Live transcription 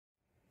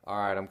All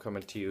right, I'm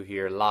coming to you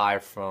here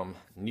live from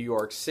New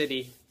York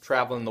City,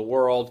 traveling the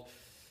world.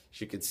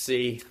 As you can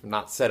see, I'm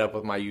not set up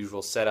with my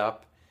usual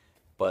setup,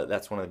 but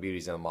that's one of the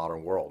beauties of the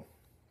modern world.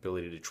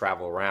 Ability to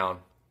travel around,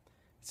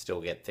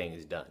 still get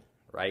things done,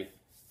 right?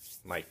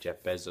 Like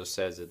Jeff Bezos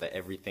says at the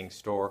Everything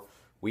Store,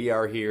 we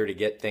are here to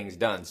get things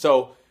done.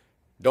 So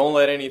don't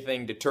let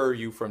anything deter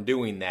you from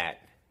doing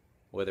that,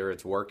 whether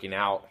it's working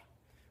out,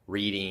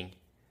 reading.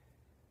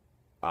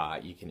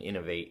 You can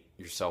innovate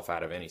yourself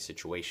out of any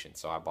situation.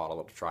 So I bought a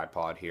little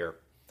tripod here,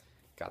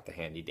 got the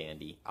handy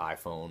dandy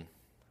iPhone.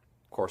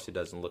 Of course, it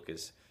doesn't look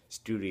as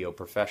studio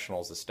professional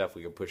as the stuff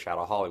we could push out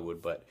of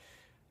Hollywood, but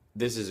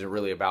this isn't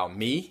really about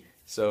me.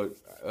 So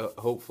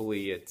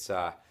hopefully it's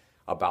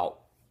about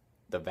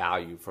the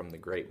value from the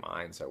great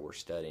minds that we're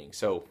studying.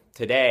 So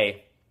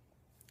today,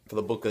 for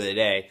the book of the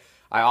day,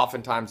 I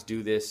oftentimes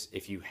do this.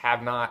 If you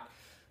have not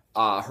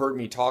heard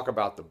me talk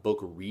about the book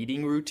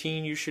reading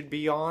routine you should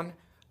be on,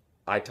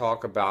 I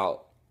talk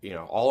about,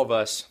 all of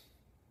us,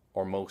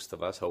 or most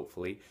of us,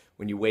 hopefully,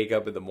 when you wake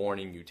up in the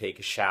morning, you take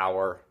a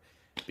shower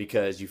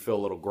because you feel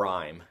a little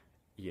grime,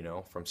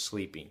 from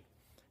sleeping.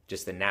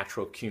 Just the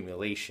natural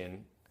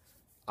accumulation,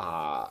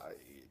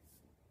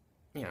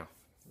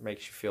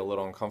 makes you feel a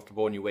little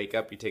uncomfortable. When you wake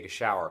up, you take a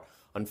shower.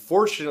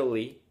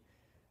 Unfortunately,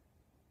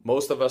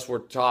 most of us were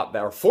taught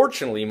that, or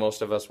fortunately,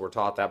 most of us were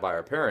taught that by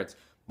our parents.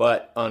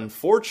 But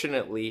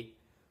unfortunately,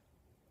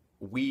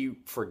 we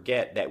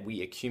forget that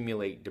we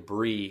accumulate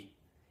debris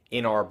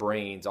in our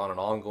brains on an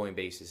ongoing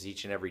basis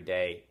each and every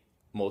day.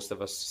 Most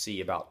of us see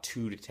about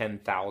 2,000 to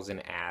 10,000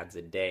 ads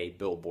a day,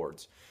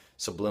 billboards,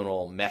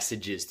 subliminal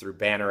messages through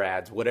banner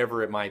ads,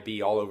 whatever it might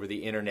be, all over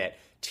the internet,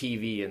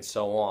 TV, and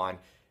so on.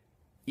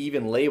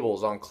 Even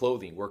labels on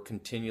clothing. We're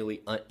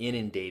continually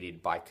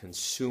inundated by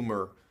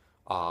consumer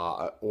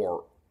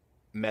or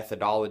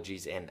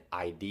methodologies and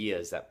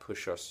ideas that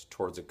push us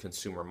towards a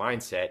consumer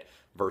mindset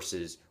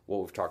versus what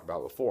we've talked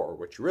about before.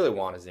 What you really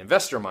want is the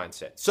investor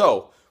mindset.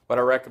 So what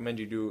I recommend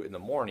you do in the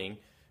morning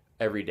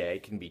every day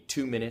can be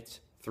 2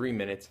 minutes, 3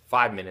 minutes,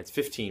 5 minutes,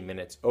 15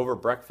 minutes over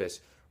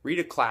breakfast. Read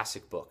a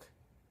classic book.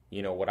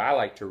 What I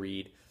like to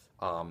read,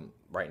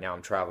 right now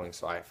I'm traveling,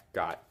 so I've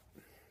got,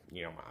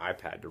 my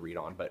iPad to read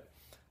on, but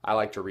I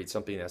like to read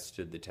something that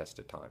stood the test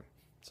of time,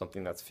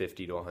 something that's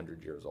 50 to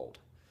 100 years old.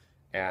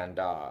 And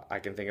I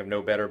can think of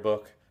no better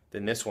book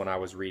than this one I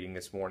was reading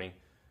this morning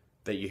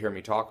that you hear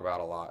me talk about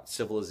a lot,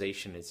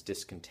 Civilization is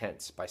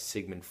Discontents by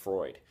Sigmund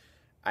Freud.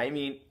 I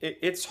mean,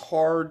 it's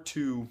hard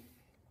to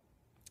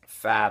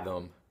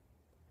fathom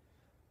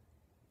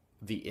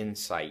the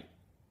insight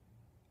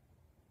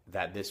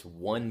that this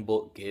one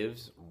book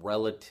gives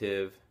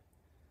relative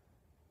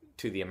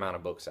to the amount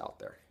of books out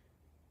there.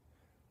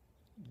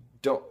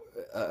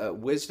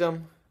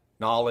 Wisdom,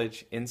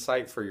 knowledge,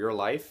 insight for your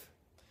life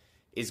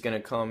is going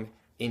to come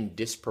in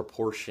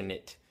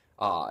disproportionate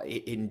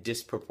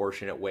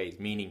ways,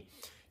 meaning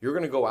you're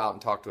going to go out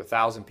and talk to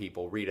 1,000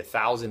 people, read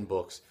 1,000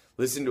 books,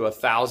 listen to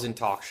 1,000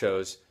 talk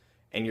shows,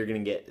 and you're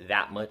going to get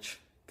that much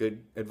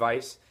good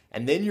advice.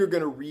 And then you're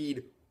going to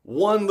read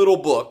one little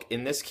book,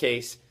 in this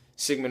case,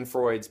 Sigmund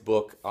Freud's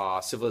book,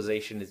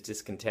 Civilization is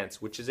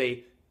Discontents, which is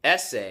a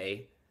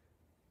essay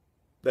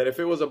that if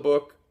it was a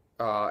book,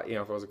 if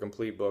it was a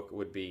complete book, it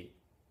would be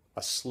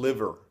a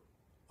sliver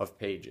of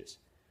pages.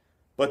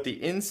 But the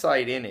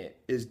insight in it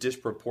is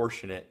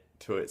disproportionate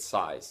to its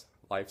size.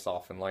 Life's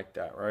often like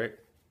that, right?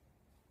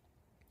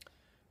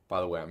 By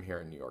the way, I'm here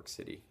in New York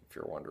City, if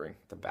you're wondering.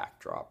 The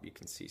backdrop, you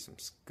can see some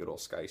good old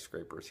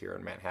skyscrapers here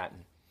in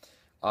Manhattan.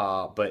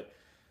 But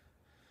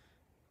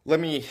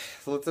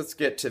let's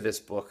get to this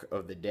book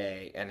of the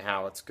day and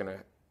how it's going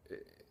to...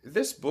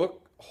 This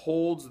book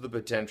holds the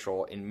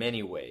potential in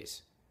many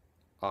ways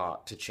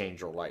to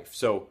change your life.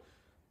 So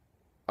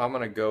I'm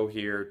going to go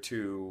here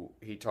to,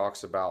 he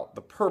talks about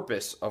the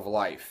purpose of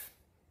life.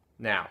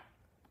 Now,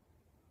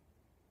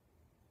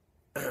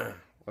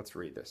 let's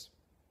read this.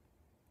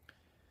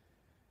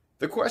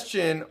 The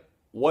question,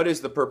 what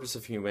is the purpose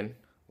of human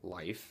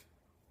life,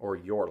 or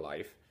your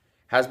life,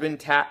 has been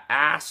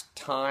asked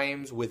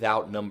times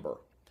without number.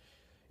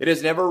 It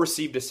has never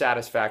received a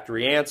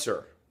satisfactory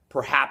answer.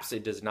 Perhaps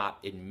it does not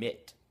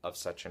admit of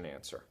such an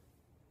answer.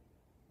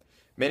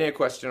 Many a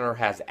questioner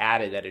has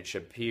added that it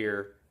should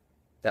appear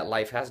that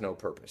life has no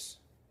purpose.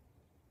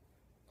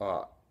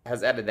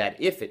 Has added that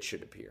if it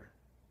should appear,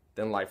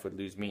 then life would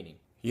lose meaning.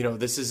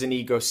 This is an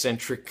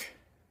egocentric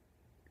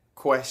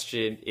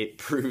question. It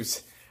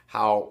proves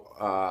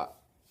how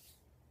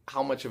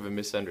much of a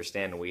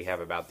misunderstanding we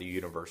have about the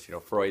universe.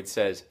 Freud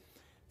says,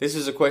 this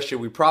is a question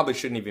we probably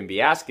shouldn't even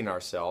be asking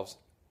ourselves.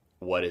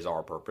 What is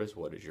our purpose?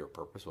 What is your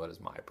purpose? What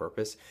is my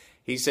purpose?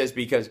 He says,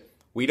 because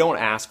we don't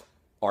ask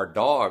our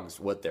dogs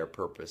what their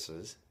purpose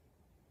is.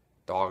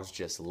 Dogs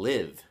just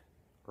live,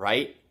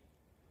 right?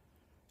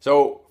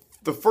 So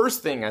the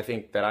first thing I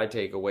think that I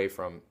take away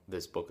from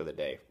this book of the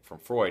day from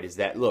Freud is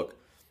that, look,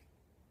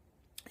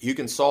 you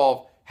can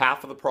solve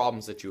half of the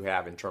problems that you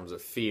have in terms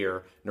of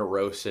fear,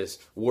 neurosis,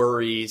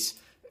 worries.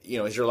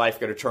 Is your life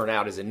going to turn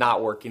out? Is it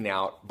not working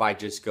out? By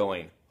just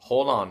going,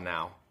 hold on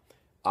now.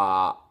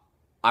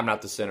 I'm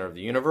not the center of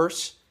the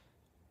universe.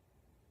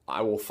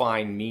 I will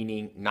find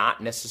meaning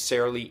not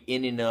necessarily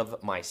in and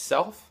of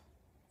myself,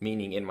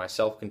 meaning in my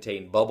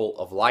self-contained bubble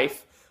of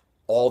life.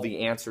 All the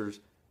answers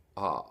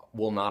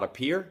will not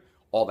appear.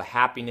 All the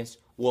happiness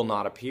will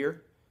not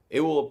appear.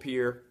 It will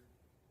appear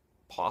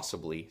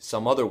possibly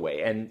some other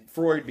way. And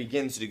Freud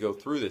begins to go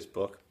through this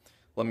book.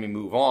 Let me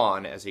move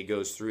on as he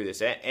goes through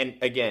this. And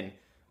again,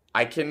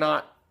 I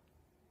cannot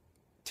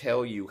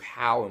tell you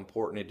how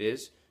important it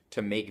is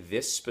to make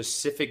this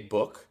specific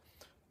book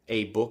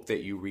a book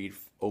that you read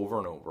over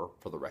and over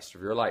for the rest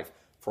of your life.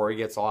 Freud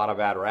gets a lot of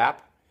bad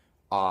rap.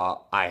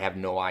 I have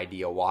no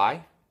idea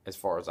why. As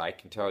far as I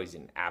can tell, he's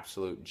an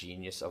absolute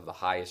genius of the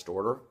highest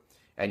order.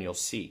 And you'll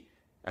see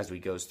as we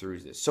goes through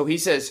this. So he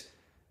says,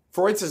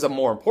 Freud says a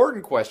more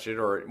important question,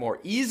 or a more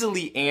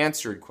easily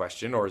answered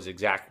question, or his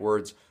exact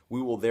words,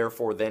 we will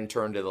therefore then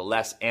turn to the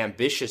less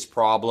ambitious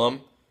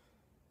problem.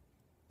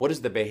 What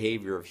does the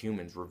behavior of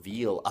humans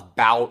reveal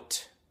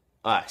about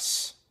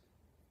us?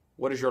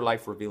 What does your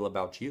life reveal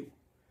about you?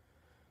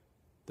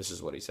 This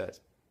is what he says.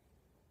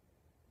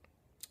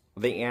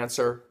 The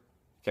answer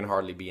can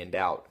hardly be in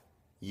doubt.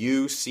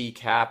 You seek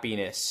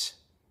happiness.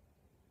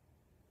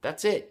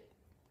 That's it.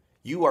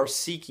 You are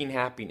seeking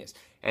happiness.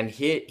 And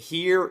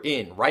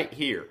herein, right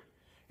here,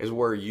 is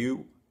where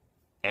you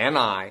and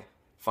I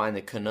find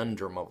the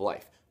conundrum of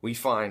life. We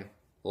find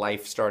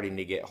life starting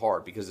to get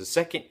hard because the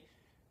second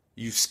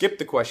you skip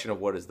the question of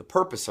what is the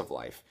purpose of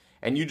life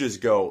and you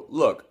just go,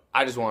 look,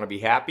 I just want to be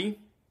happy.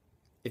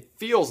 It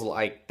feels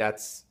like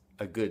that's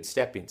a good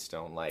stepping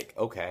stone. Like,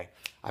 okay,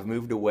 I've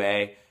moved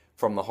away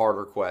from the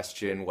harder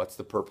question, what's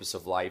the purpose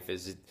of life?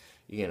 Is it,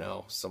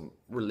 some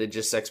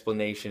religious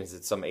explanation? Is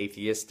it some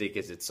atheistic?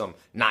 Is it some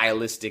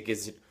nihilistic?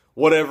 Is it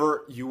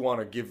whatever you want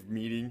to give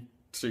meaning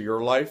to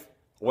your life?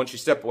 Once you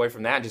step away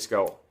from that, just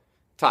go,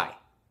 Ty,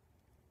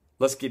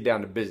 let's get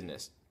down to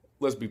business.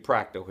 Let's be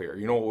practical here.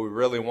 You know what we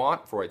really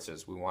want? Freud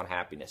says we want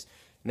happiness.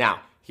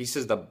 Now, he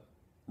says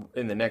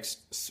in the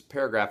next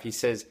paragraph, he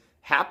says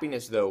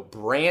happiness, though,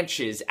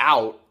 branches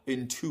out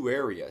in two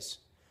areas.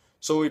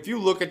 So if you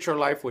look at your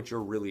life, what you're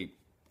really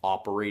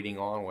operating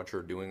on, what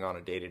you're doing on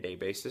a day-to-day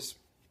basis,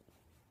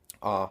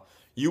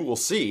 you will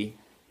see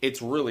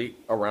it's really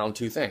around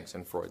two things.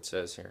 And Freud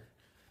says here,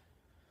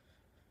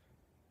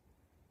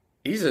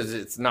 he says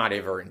it's not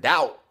ever in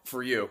doubt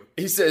for you.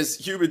 He says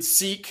humans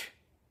seek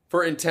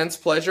for intense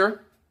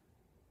pleasure.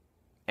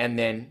 And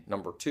then,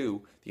 number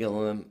two,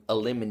 the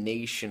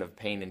elimination of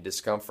pain and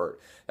discomfort.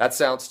 That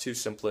sounds too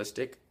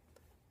simplistic.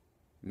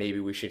 Maybe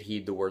we should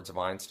heed the words of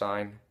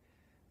Einstein.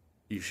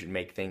 You should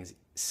make things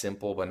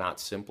simple but not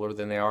simpler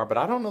than they are. But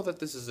I don't know that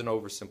this is an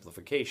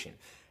oversimplification.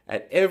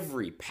 At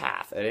every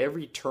path, at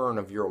every turn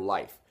of your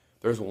life,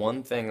 there's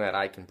one thing that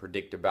I can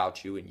predict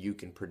about you and you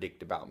can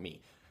predict about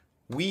me.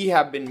 We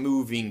have been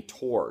moving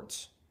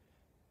towards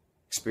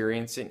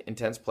experiencing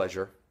intense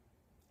pleasure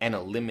and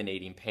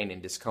eliminating pain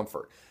and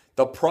discomfort.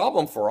 The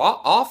problem for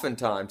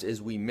oftentimes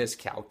is we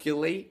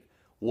miscalculate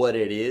what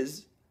it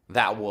is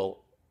that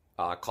will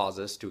cause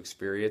us to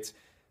experience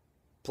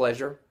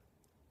pleasure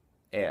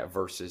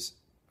versus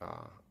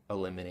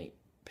eliminate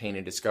pain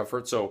and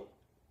discomfort. So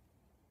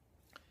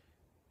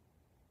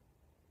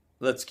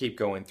let's keep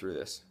going through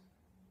this.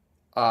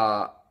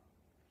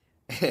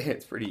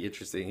 It's pretty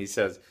interesting. He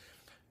says,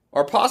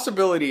 our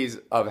possibilities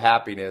of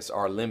happiness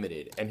are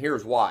limited, and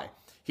here's why.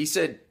 He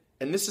said,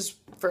 and this is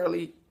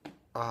fairly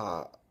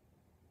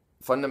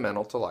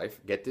fundamental to life.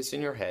 Get this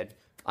in your head.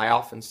 I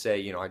often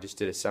say, I just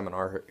did a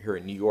seminar here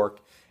in New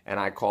York, and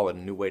I call it a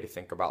new way to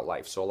think about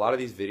life. So a lot of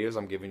these videos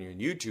I'm giving you on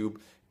YouTube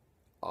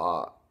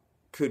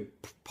could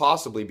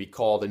possibly be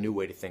called a new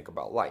way to think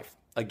about life.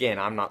 Again,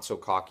 I'm not so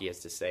cocky as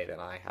to say that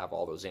I have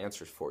all those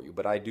answers for you,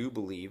 but I do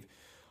believe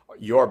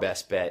your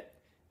best bet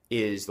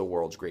is the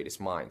world's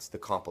greatest minds, the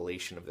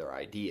compilation of their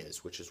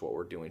ideas, which is what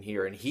we're doing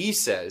here. And he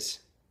says,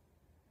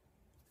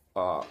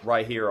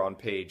 right here on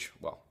page,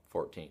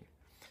 14,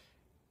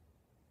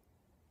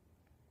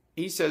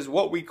 he says,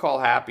 what we call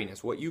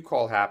happiness, what you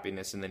call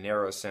happiness in the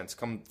narrow sense,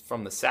 comes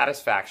from the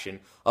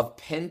satisfaction of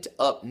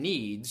pent-up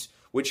needs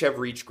which have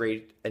reached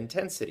great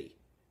intensity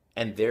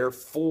and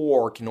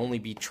therefore can only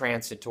be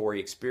transitory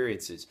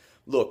experiences.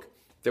 Look,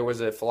 there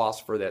was a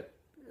philosopher that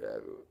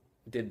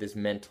did this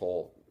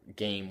mental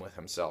game with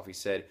himself. He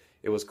said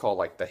it was called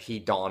like the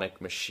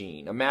hedonic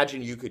machine.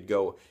 Imagine you could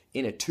go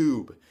in a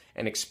tube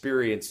and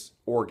experience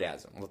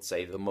orgasm, let's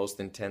say the most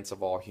intense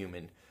of all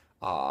human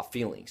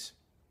feelings,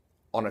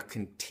 on a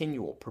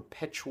continual,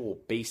 perpetual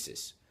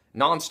basis,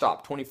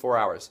 nonstop, 24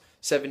 hours,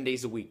 7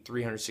 days a week,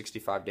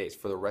 365 days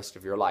for the rest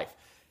of your life.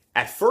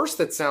 At first,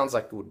 that sounds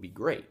like it would be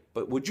great,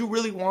 but would you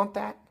really want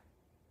that?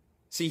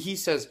 See, he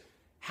says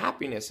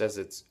happiness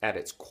at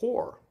its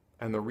core,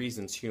 and the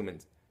reasons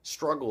humans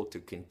struggle to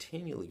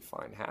continually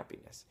find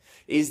happiness,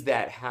 is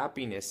that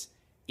happiness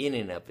in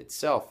and of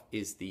itself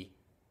is the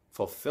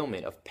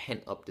fulfillment of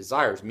pent-up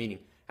desires, meaning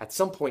at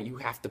some point you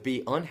have to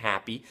be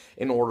unhappy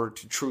in order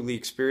to truly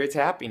experience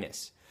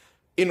happiness.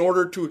 In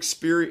order to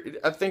experience,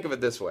 think of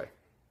it this way.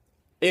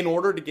 In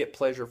order to get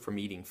pleasure from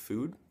eating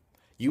food,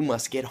 You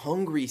must get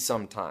hungry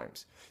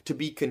sometimes. To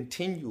be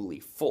continually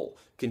full,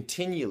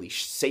 continually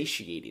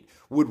satiated,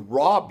 would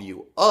rob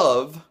you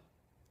of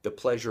the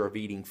pleasure of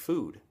eating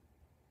food.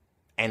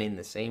 And in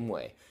the same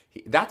way,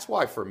 that's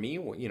why for me,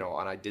 and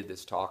I did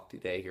this talk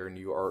today here in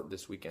New York,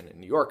 this weekend in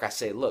New York, I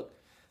say,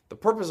 look, the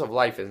purpose of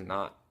life is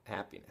not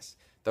happiness.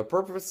 The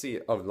purpose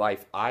of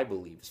life, I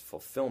believe, is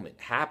fulfillment.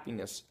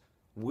 Happiness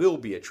will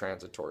be a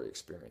transitory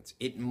experience.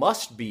 It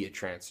must be a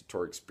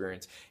transitory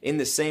experience in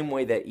the same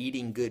way that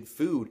eating good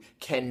food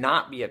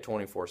cannot be a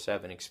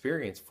 24/7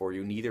 experience for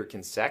you. Neither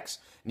can sex,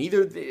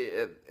 neither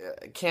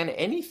can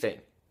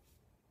anything.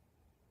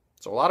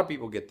 So a lot of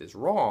people get this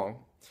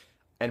wrong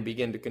and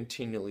begin to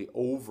continually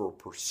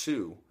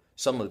over-pursue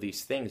some of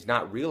these things,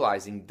 not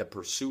realizing the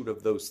pursuit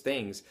of those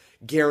things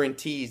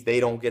guarantees they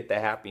don't get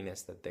the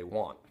happiness that they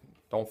want.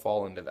 Don't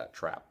fall into that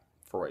trap,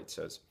 Freud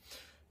says.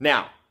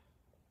 Now,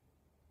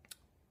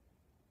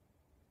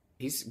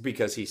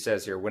 because he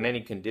says here, when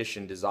any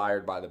condition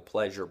desired by the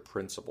pleasure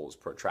principle is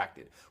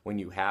protracted, when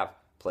you have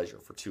pleasure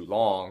for too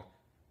long,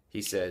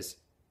 he says,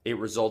 it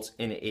results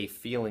in a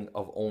feeling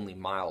of only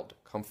mild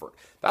comfort.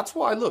 That's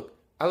why, look,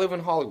 I live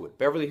in Hollywood,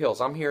 Beverly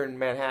Hills. I'm here in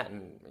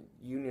Manhattan,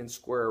 Union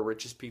Square,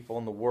 richest people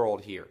in the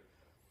world here.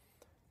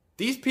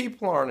 These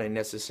people aren't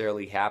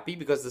necessarily happy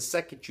because the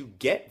second you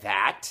get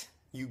that,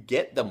 you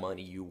get the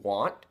money you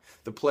want.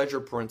 The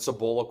pleasure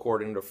principle,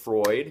 according to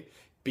Freud,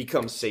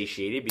 becomes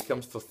satiated,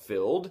 becomes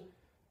fulfilled,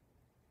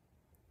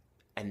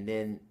 and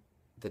then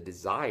the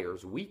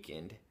desires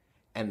weakened,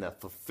 and the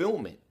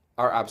fulfillment,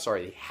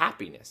 the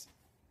happiness.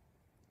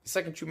 The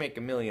second you make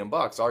 $1 million,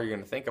 all you're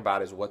going to think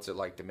about is what's it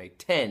like to make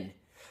 10.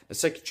 The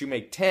second you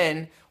make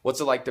 10,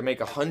 what's it like to make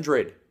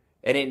 100?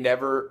 And it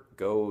never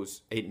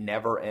goes, it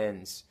never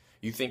ends.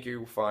 You think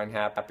you find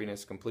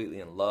happiness completely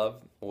in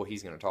love? Well,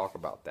 he's going to talk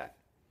about that.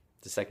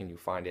 The second you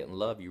find it in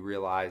love, you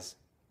realize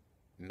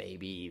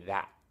maybe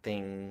that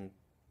thing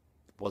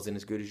wasn't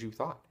as good as you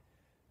thought.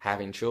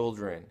 Having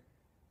children,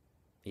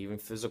 even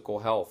physical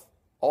health,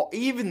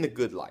 even the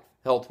good life,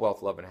 health,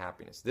 wealth, love, and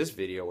happiness. This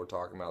video we're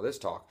talking about, this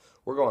talk,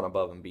 we're going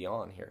above and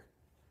beyond here.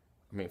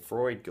 I mean,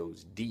 Freud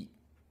goes deep.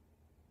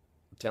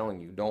 I'm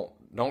telling you,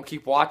 don't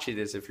keep watching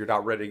this if you're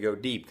not ready to go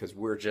deep, because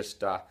we're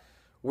just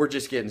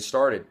getting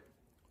started.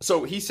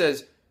 So he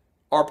says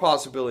our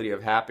possibility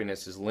of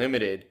happiness is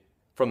limited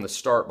from the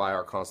start by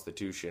our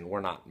constitution.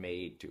 We're not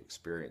made to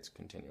experience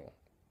continual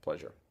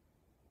pleasure.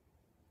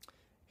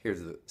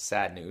 Here's the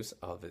sad news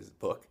of his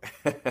book.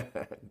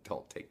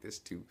 Don't take this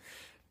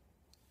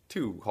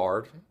too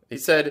hard. He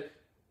said,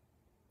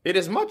 it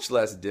is much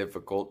less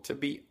difficult to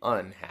be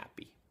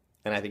unhappy.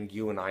 And I think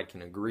you and I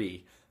can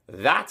agree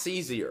that's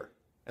easier.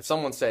 If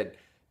someone said,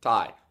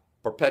 Ty,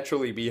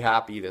 perpetually be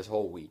happy this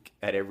whole week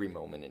at every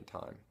moment in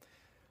time,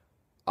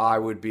 I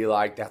would be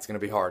like, that's going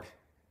to be hard.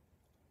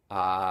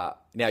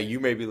 Now, you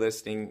may be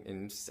listening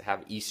and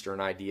have Eastern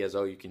ideas.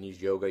 Oh, you can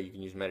use yoga. You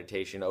can use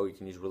meditation. Oh, you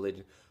can use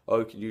religion. Oh,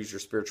 you can use your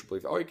spiritual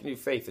belief. Oh, you can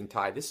use faith and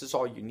Ty. This is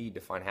all you need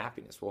to find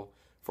happiness. Well,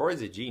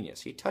 Freud's a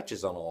genius. He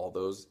touches on all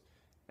those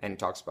and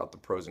talks about the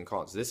pros and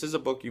cons. This is a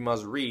book you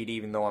must read,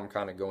 even though I'm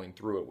kind of going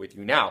through it with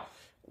you now.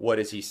 What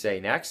does he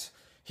say next?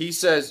 He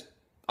says,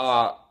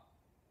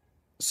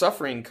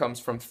 suffering comes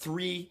from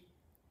 3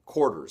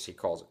 quarters, he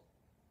calls it.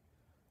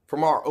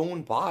 From our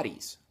own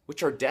bodies,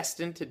 which are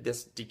destined to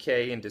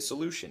decay and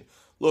dissolution.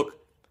 Look,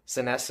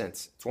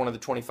 senescence, it's one of the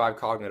 25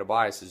 cognitive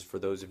biases for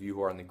those of you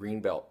who are in the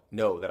green belt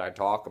know that I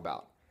talk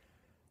about.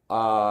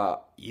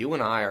 You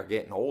and I are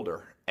getting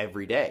older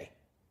every day.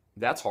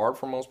 That's hard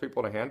for most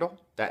people to handle,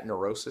 that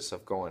neurosis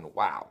of going,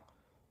 wow,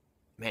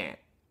 man,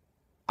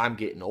 I'm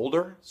getting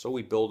older. So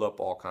we build up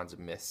all kinds of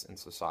myths in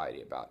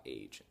society about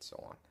age and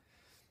so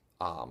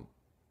on.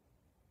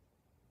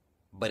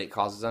 But it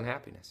causes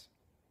unhappiness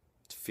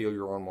to feel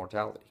your own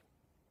mortality.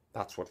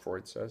 That's what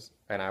Freud says,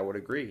 and I would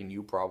agree, and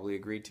you probably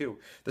agree too.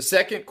 The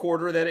second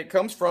quarter that it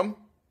comes from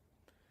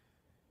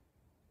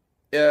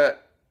the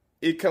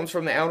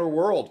outer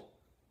world,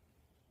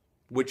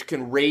 which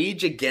can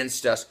rage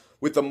against us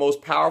with the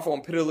most powerful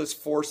and pitiless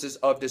forces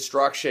of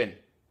destruction.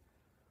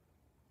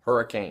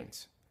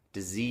 Hurricanes,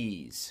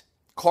 disease,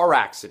 car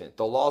accident,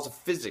 the laws of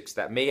physics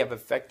that may have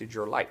affected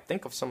your life.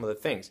 Think of some of the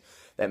things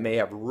that may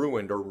have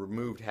ruined or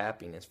removed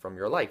happiness from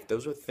your life.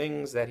 Those are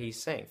things that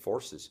he's saying,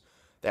 forces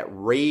that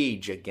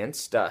rage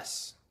against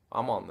us.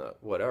 I'm on the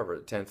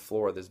 10th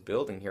floor of this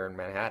building here in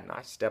Manhattan.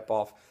 I step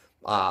off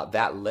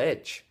that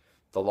ledge.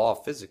 The law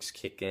of physics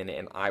kick in,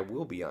 and I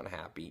will be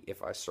unhappy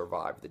if I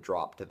survive the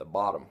drop to the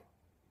bottom.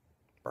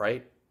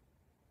 Right?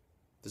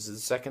 This is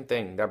the second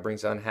thing that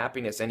brings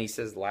unhappiness. And he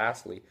says,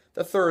 lastly,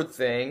 the third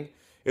thing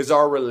is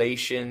our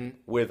relation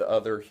with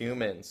other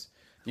humans.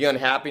 The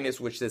unhappiness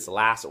which this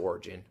last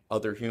origin,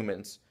 other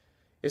humans,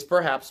 is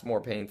perhaps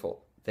more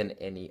painful than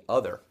any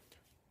other.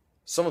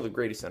 Some of the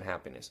greatest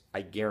unhappiness,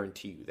 I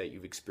guarantee you, that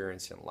you've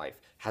experienced in life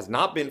has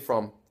not been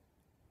from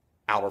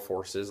outer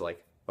forces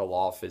like the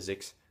law of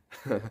physics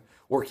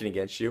working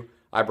against you.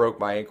 I broke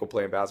my ankle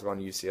playing basketball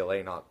in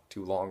UCLA not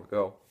too long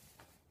ago.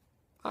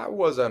 I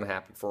was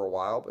unhappy for a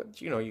while, but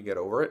you get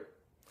over it.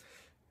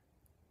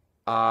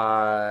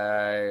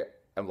 I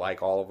am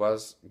like all of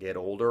us, get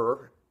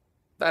older.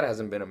 That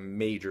hasn't been a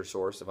major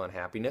source of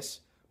unhappiness.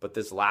 But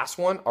this last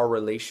one, our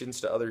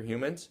relations to other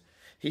humans,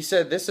 he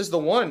said, this is the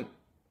one.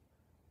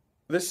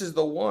 This is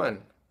the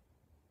one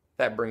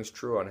that brings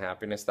true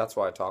unhappiness. That's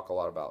why I talk a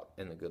lot about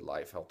in the good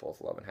life, health,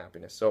 wealth, love, and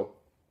happiness. So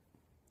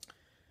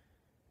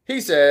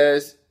he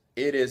says,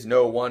 it is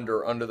no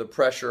wonder under the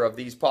pressure of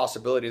these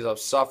possibilities of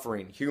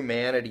suffering,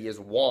 humanity is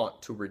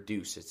wont to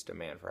reduce its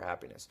demand for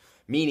happiness.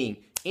 Meaning,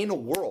 in a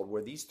world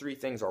where these three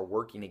things are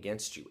working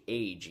against you,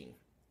 aging,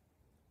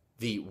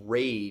 the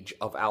rage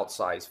of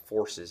outsized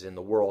forces in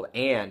the world,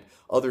 and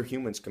other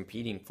humans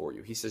competing for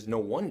you, he says, no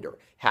wonder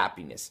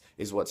happiness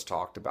is what's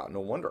talked about. No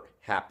wonder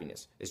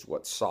happiness is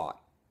what's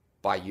sought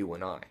by you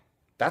and I.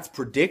 That's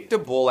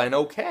predictable and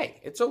okay.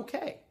 It's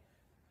okay.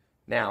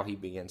 Now he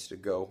begins to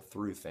go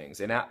through things.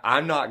 And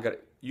I'm not going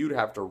to, you'd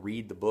have to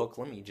read the book.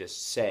 Let me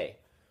just say,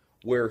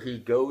 where he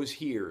goes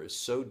here is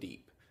so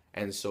deep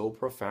and so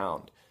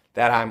profound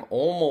that I'm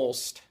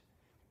almost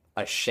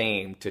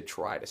ashamed to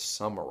try to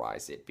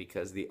summarize it,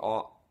 because the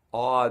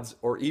odds,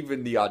 or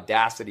even the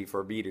audacity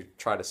for me to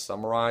try to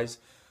summarize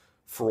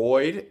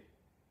Freud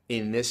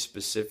in this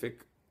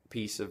specific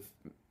piece of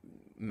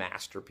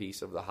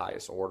masterpiece of the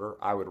highest order,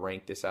 I would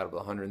rank this out of the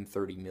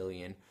 130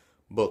 million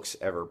books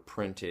ever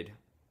printed,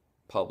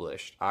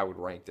 published, I would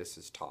rank this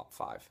as top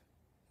 5.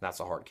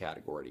 That's a hard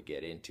category to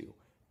get into,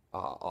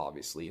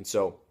 obviously. And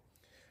so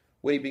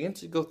what he begins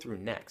to go through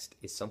next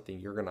is something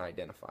you're going to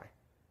identify.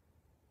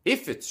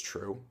 If it's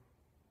true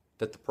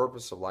that the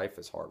purpose of life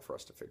is hard for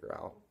us to figure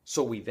out,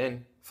 so we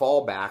then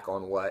fall back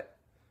on what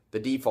the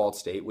default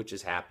state, which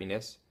is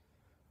happiness,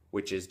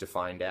 which is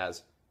defined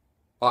as,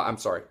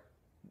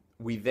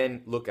 we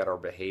then look at our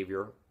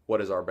behavior. What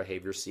does our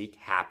behavior seek?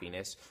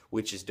 Happiness,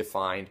 which is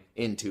defined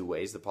in two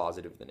ways, the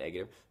positive and the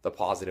negative. The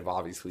positive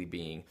obviously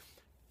being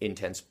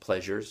intense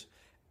pleasures,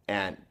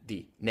 and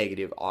the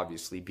negative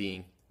obviously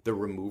being the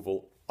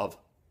removal of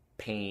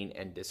pain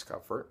and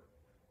discomfort.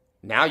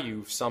 Now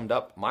you've summed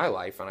up my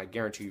life, and I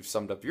guarantee you've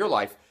summed up your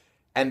life.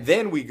 And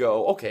then we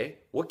go, okay,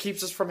 what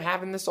keeps us from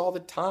having this all the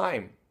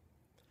time?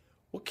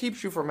 What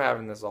keeps you from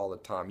having this all the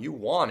time? You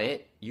want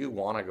it. You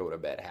want to go to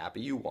bed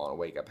happy. You want to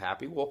wake up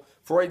happy. Well,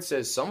 Freud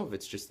says some of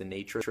it's just the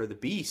nature of the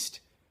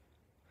beast.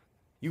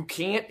 You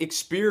can't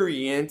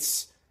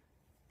experience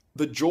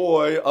the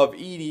joy of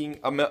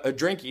drinking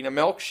a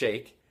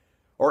milkshake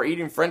or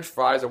eating French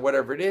fries or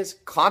whatever it is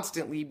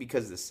constantly,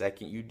 because the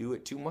second you do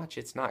it too much,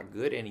 it's not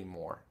good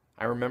anymore.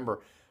 I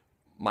remember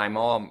my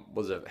mom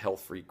was a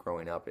health freak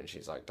growing up, and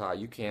she's like, Ty,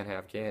 you can't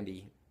have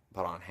candy.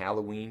 But on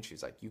Halloween,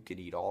 she's like, you could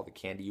eat all the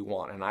candy you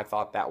want. And I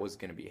thought that was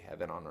going to be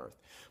heaven on earth.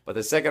 But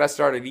the second I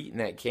started eating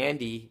that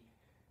candy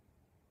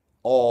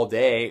all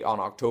day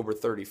on October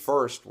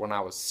 31st, when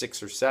I was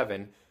 6 or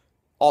 7,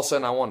 all of a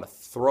sudden I wanted to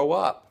throw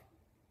up.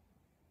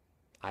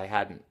 I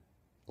hadn't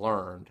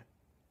learned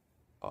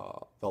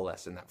the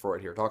lesson that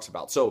Freud here talks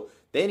about. So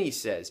then he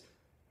says,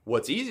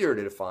 what's easier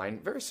to define,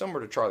 very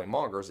similar to Charlie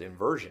Munger's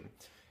inversion.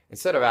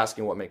 Instead of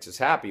asking what makes us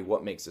happy,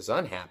 what makes us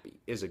unhappy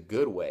is a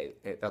good way.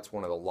 That's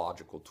one of the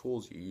logical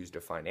tools you use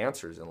to find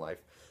answers in life.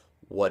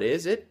 What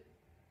is it?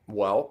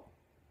 Well,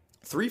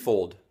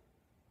 threefold.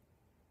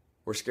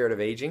 We're scared of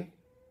aging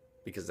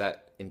because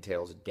that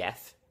entails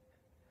death.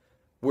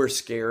 We're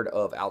scared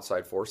of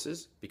outside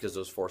forces because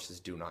those forces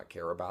do not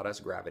care about us.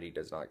 Gravity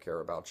does not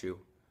care about you.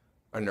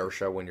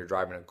 Inertia, when you're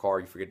driving a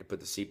car, you forget to put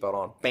the seatbelt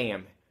on.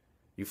 Bam!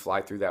 You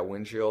fly through that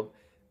windshield.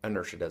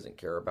 Inertia doesn't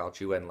care about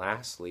you. And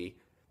lastly,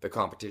 the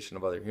competition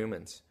of other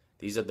humans.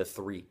 These are the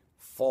three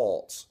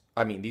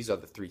these are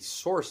the three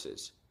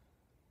sources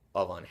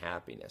of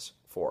unhappiness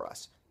for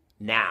us.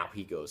 Now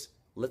he goes,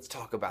 let's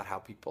talk about how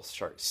people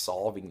start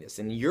solving this.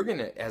 And you're going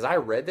to, as I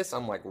read this,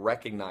 I'm like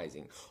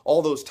recognizing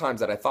all those times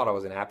that I thought I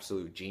was an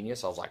absolute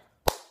genius. I was like,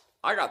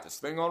 I got this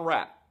thing on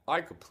wrap.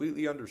 I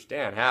completely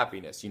understand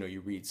happiness.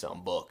 You read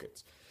some book,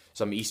 it's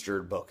some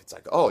Eastern book. It's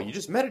like, oh, you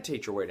just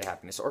meditate your way to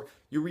happiness. Or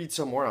you read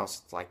somewhere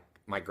else. It's like,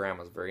 my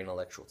grandma's very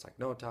intellectual. It's like,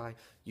 no, Ty,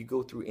 you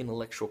go through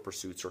intellectual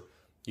pursuits. Or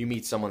you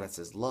meet someone that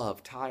says,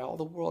 love. Ty, all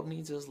the world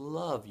needs is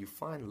love. You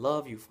find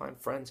love, you find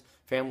friends,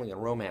 family,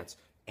 and romance,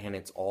 and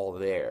it's all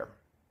there.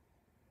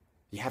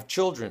 You have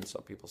children,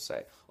 some people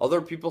say.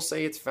 Other people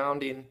say it's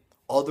found in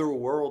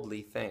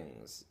otherworldly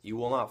things. You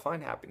will not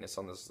find happiness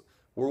on this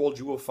world.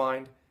 You will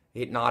find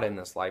it not in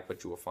this life,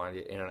 but you will find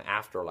it in an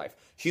afterlife.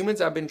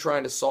 Humans have been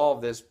trying to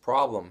solve this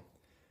problem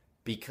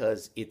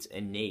because it's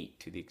innate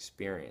to the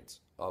experience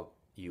of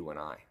you and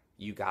I.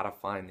 You got to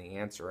find the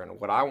answer. And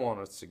what I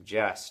want to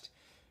suggest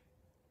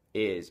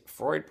is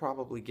Freud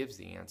probably gives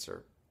the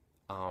answer.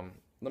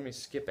 Let me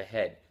skip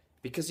ahead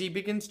because he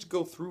begins to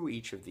go through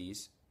each of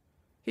these.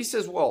 He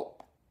says,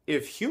 well,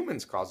 if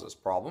humans cause us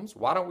problems,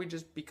 why don't we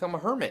just become a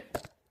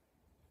hermit?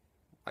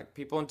 Like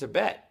people in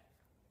Tibet.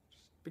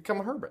 Just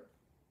become a hermit.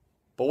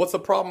 But what's the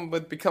problem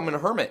with becoming a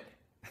hermit?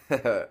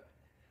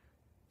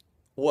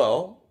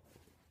 Well,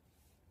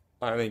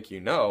 I think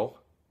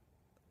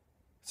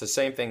it's the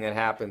same thing that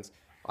happens,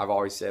 I've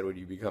always said, when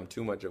you become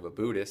too much of a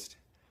Buddhist,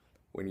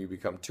 when you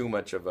become too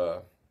much of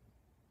a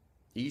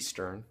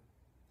Eastern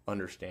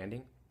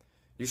understanding,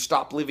 you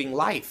stop living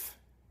life.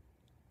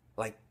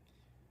 Like,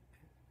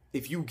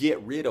 if you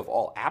get rid of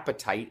all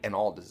appetite and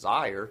all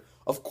desire,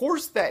 of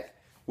course that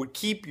would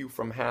keep you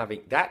from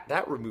having,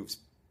 that removes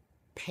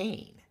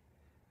pain.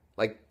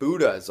 Like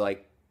Buddha's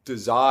like,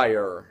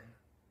 desire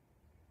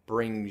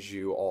brings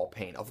you all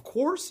pain. Of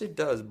course it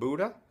does,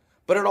 Buddha.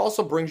 But it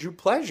also brings you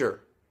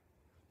pleasure,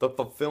 the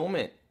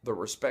fulfillment, the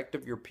respect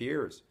of your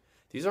peers.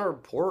 These are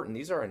important.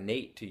 These are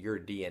innate to your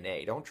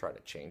DNA. Don't try to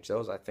change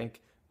those. I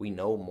think we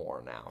know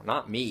more now.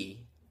 Not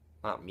me.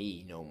 Not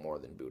me know more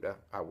than Buddha.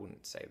 I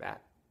wouldn't say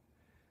that.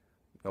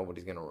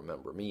 Nobody's going to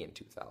remember me in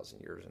 2,000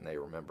 years, and they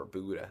remember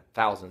Buddha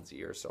thousands of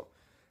years, so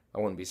I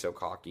wouldn't be so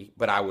cocky.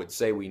 But I would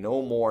say we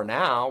know more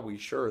now. We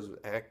sure as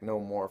heck know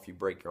more if you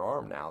break your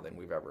arm now than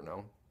we've ever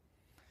known.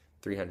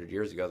 300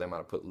 years ago, they might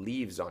have put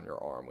leaves on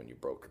your arm when you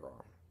broke your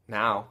arm.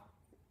 Now,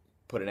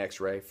 put an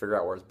x-ray, figure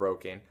out where it's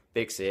broken,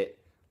 fix it,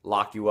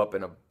 lock you up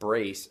in a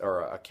brace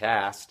or a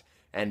cast,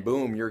 and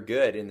boom, you're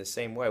good. In the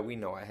same way, we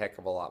know a heck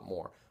of a lot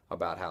more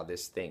about how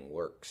this thing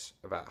works,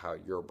 about how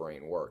your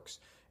brain works.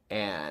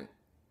 And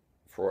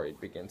Freud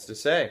begins to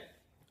say,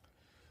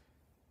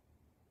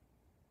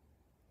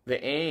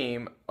 the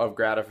aim of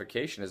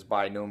gratification is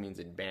by no means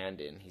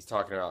abandoned. He's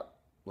talking about,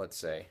 let's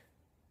say,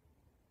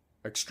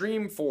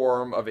 extreme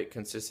form of it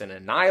consists in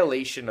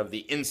annihilation of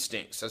the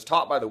instincts, as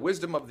taught by the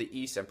wisdom of the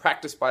East and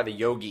practiced by the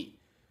yogi.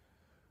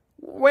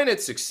 When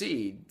it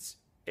succeeds,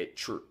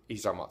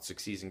 he's talking about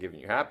succeeds in giving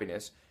you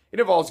happiness, it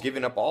involves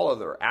giving up all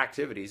other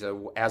activities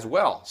as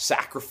well,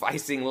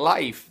 sacrificing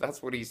life.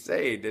 That's what he's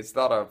saying. It's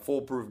not a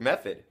foolproof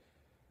method.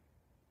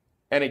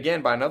 And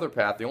again, by another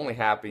path, the only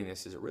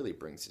happiness it really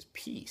brings is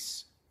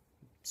peace.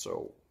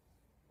 So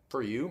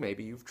for you,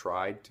 maybe you've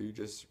tried to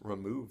just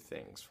remove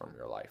things from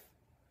your life.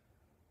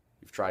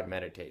 You've tried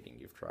meditating.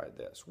 You've tried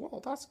this.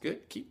 Well, that's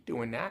good. Keep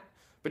doing that.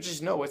 But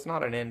just know it's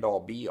not an end-all,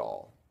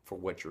 be-all for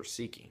what you're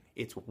seeking.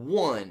 It's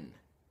one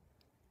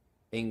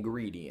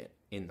ingredient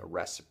in the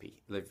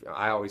recipe.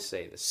 I always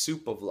say the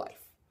soup of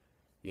life.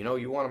 You know,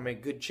 you want to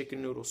make good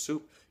chicken noodle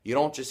soup. You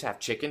don't just have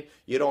chicken.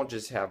 You don't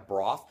just have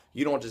broth.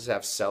 You don't just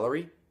have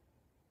celery.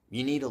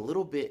 You need a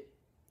little bit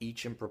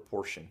each in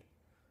proportion.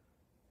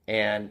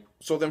 And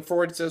so then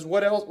Freud says,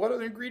 what else? What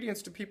other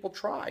ingredients do people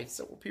try?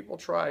 So well, people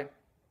try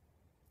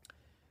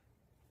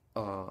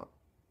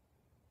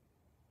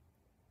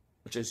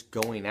just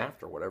going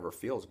after whatever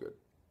feels good.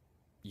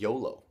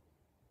 YOLO.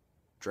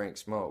 Drink,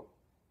 smoke,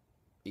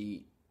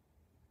 eat,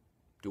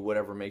 do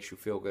whatever makes you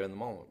feel good in the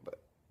moment.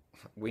 But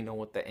we know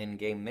what the end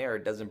game there.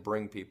 It doesn't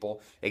bring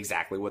people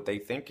exactly what they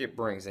think it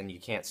brings, and you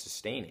can't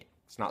sustain it.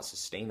 It's not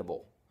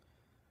sustainable.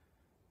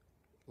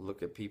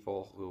 Look at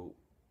people who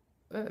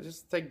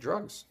just take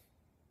drugs.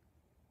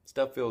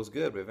 Stuff feels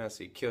good, but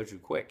eventually it kills you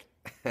quick.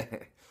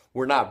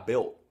 We're not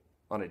built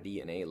on a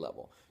DNA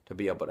level to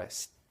be able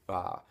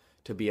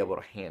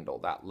to handle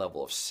that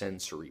level of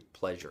sensory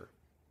pleasure.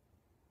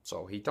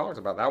 So he talks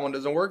about that one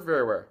doesn't work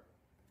very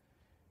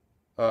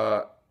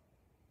well.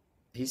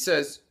 He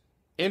says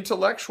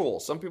intellectual.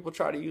 Some people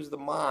try to use the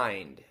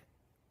mind.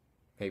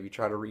 Maybe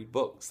try to read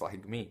books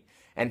like me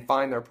and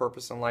find their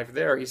purpose in life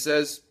there. He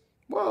says,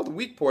 well, the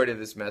weak point of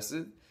this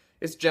method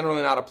is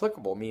generally not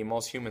applicable. Meaning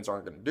most humans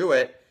aren't going to do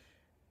it.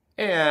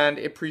 And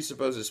it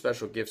presupposes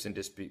special gifts and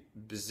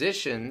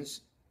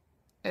dispositions.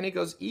 And he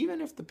goes,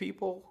 even if the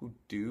people who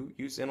do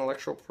use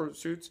intellectual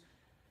pursuits,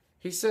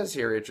 he says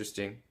here,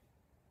 interesting,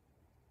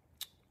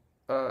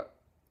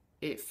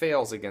 it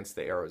fails against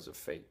the arrows of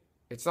fate.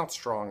 It's not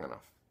strong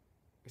enough.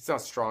 It's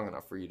not strong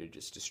enough for you to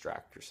just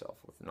distract yourself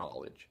with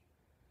knowledge.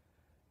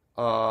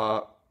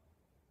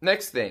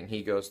 Next thing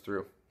he goes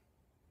through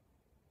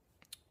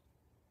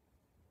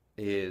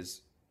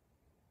is,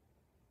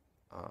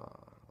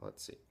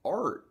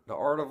 art, the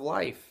art of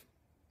life.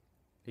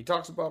 He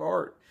talks about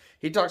art.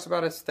 He talks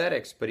about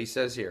aesthetics, but he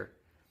says here,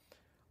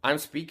 I'm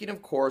speaking,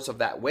 of course, of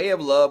that way of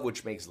love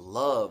which makes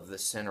love the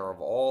center of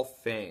all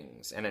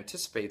things and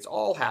anticipates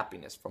all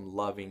happiness from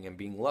loving and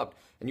being loved.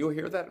 And you'll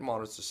hear that in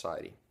modern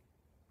society.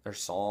 There's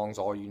songs,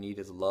 all you need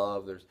is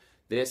love. There's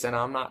this, and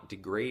I'm not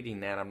degrading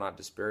that. I'm not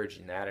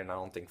disparaging that, and I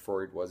don't think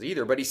Freud was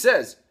either. But he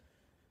says,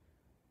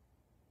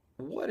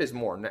 what is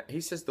more? He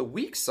says the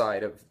weak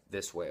side of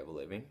this way of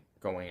living,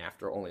 going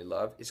after only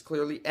love, is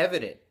clearly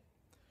evident.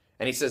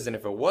 And he says, and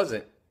if it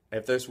wasn't,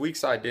 if this weak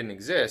side didn't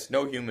exist,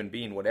 no human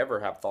being would ever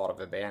have thought of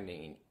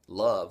abandoning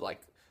love.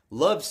 Like,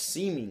 love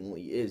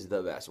seemingly is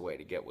the best way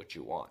to get what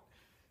you want.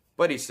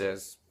 But he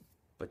says,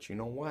 but you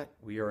know what?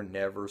 We are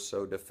never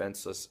so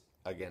defenseless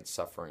against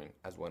suffering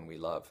as when we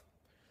love.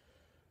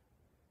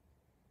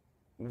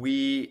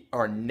 We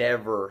are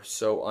never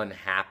so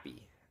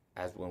unhappy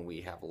as when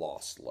we have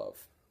lost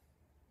love.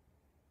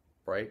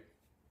 Right?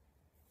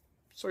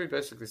 So he's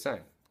basically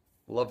saying,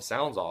 love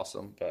sounds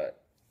awesome,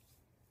 but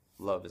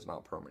love is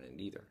not permanent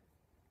either.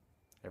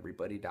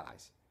 Everybody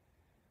dies.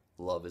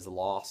 Love is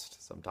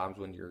lost. Sometimes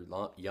when you're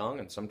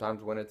young and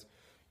sometimes when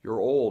you're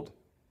old.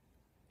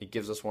 It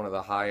gives us one of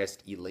the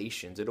highest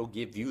elations. It'll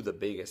give you the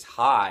biggest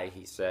high,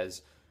 he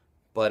says,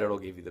 but it'll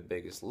give you the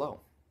biggest low.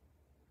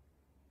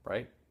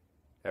 right?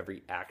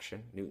 Every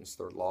action, Newton's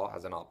third law,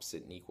 has an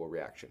opposite and equal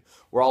reaction.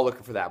 We're all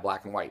looking for that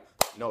black and white.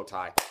 No,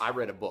 Ty, I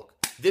read a book.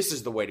 This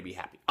is the way to be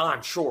happy.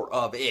 I'm sure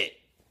of it.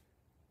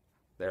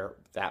 There,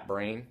 that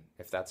brain,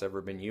 if that's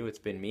ever been you, it's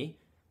been me.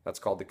 That's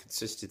called the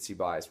consistency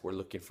bias. We're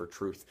looking for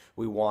truth.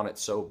 We want it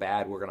so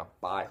bad, we're going to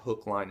buy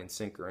hook, line, and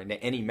sinker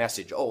into any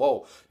message.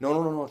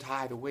 No,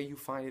 Ty, the way you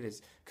find it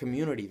is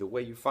community. The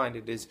way you find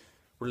it is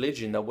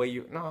religion.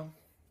 No.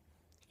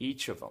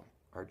 Each of them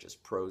are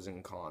just pros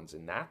and cons,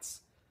 and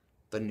that's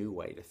the new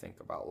way to think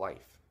about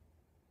life.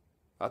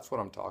 That's what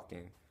I'm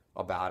talking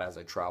about as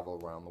I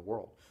travel around the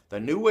world. The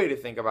new way to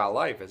think about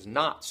life is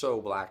not so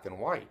black and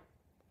white.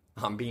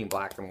 I'm being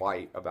black and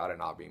white about it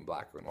not being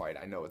black and white.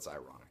 I know it's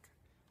ironic.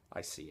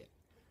 I see it.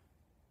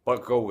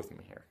 But go with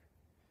me here.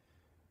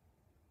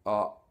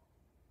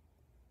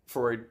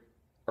 Freud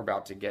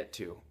about to get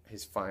to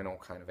his final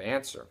kind of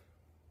answer.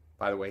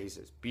 By the way, he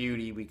says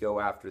beauty. We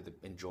go after the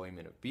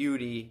enjoyment of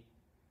beauty.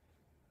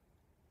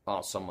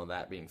 Some of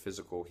that being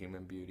physical,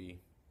 human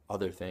beauty.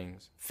 Other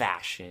things.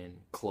 Fashion,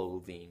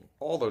 clothing,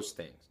 all those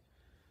things.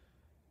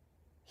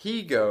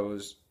 He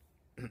goes,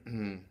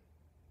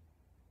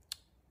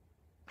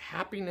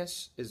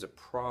 happiness is a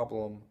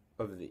problem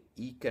of the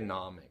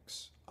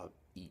economics of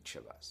each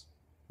of us.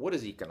 What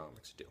does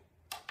economics do?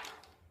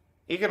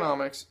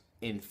 Economics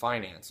in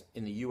finance,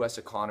 in the U.S.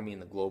 economy, in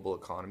the global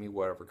economy,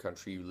 whatever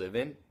country you live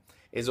in,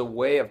 is a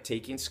way of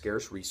taking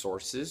scarce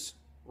resources,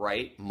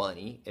 right?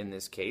 Money in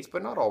this case,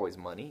 but not always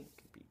money. It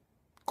can be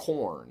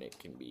corn, it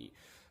can be,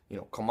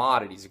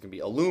 commodities, it can be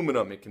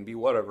aluminum, it can be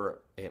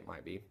whatever it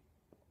might be.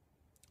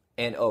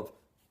 And of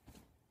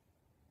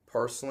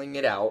parceling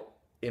it out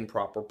in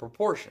proper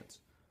proportions.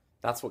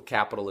 That's what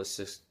capitalist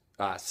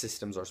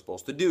systems are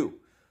supposed to do.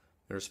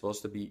 They're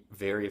supposed to be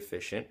very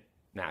efficient.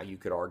 Now, you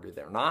could argue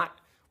they're not.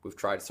 We've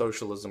tried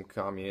socialism,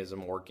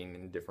 communism, working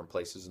in different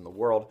places in the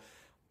world.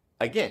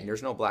 Again,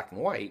 there's no black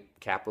and white.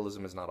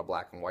 Capitalism is not a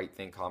black and white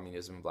thing.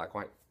 Communism, black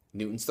and white.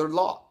 Newton's third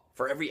law.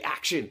 For every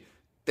action,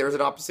 there's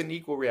an opposite and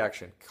equal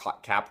reaction.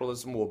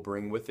 Capitalism will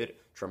bring with it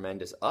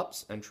tremendous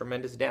ups and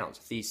tremendous downs.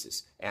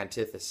 Thesis,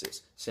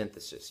 antithesis,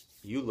 synthesis.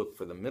 You look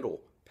for the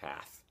middle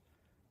path.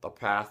 The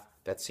path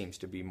that seems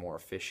to be more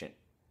efficient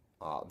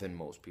than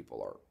most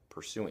people are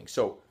pursuing.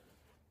 So,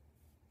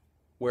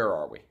 where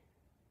are we?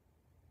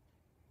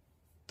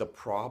 The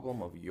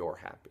problem of your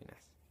happiness,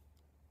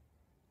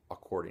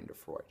 according to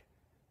Freud,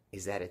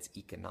 is that it's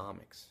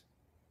economics.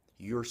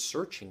 You're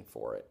searching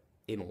for it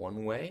in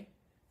one way.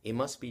 It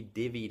must be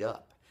divvied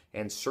up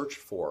and searched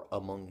for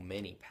among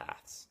many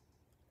paths,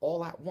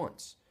 all at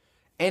once.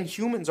 And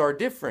humans are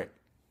different.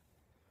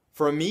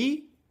 For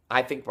me,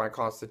 I think my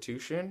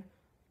constitution,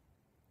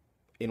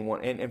 in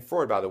one, and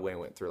Freud, by the way,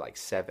 went through like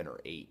 7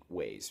 or 8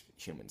 ways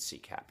humans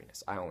seek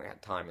happiness. I only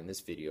had time in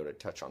this video to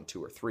touch on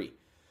 2 or 3.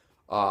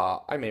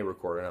 I may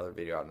record another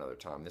video at another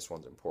time. This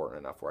one's important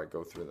enough where I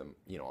go through them,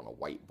 on a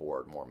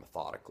whiteboard more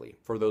methodically.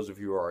 For those of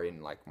you who are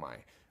in like my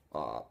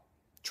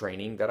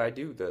training that I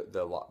do,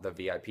 the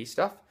VIP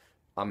stuff,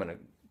 I'm gonna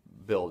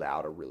build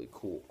out a really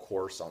cool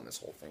course on this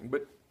whole thing.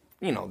 But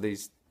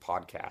these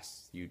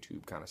podcasts,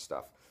 YouTube kind of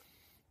stuff,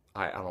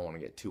 I don't want to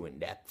get too in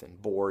depth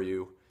and bore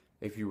you.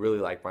 If you really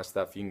like my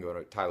stuff, you can go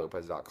to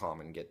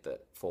tylopez.com and get the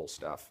full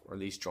stuff, or at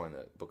least join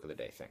the Book of the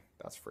Day thing.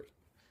 That's free.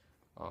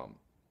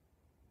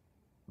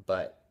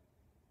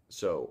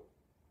 So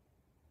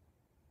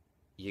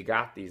you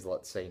got these,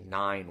 let's say,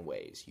 9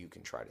 ways you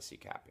can try to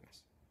seek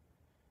happiness.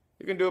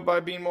 You can do it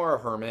by being more a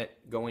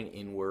hermit, going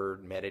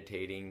inward,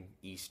 meditating,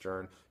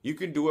 Eastern. You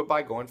can do it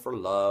by going for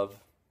love,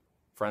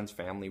 friends,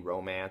 family,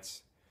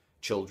 romance,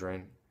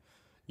 children.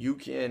 You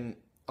can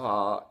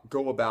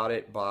go about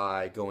it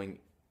by going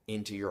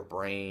into your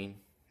brain,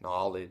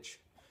 knowledge.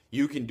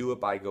 You can do it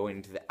by going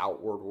into the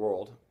outward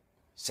world,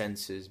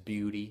 senses,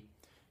 beauty.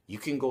 You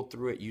can go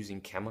through it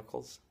using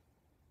chemicals.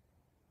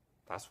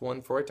 That's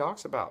one Freud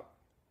talks about.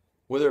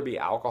 Whether it be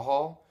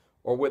alcohol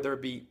or whether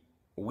it be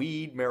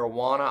weed,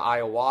 marijuana,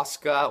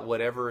 ayahuasca,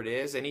 whatever it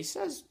is. And he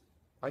says,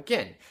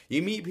 again,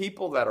 you meet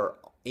people that are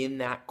in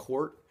that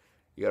court,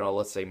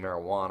 let's say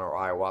marijuana or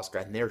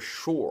ayahuasca, and they're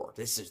sure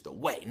this is the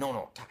way.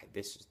 No, Ty,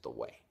 this is the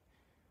way.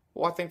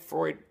 Well, I think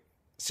Freud,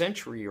 a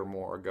century or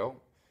more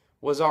ago,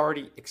 was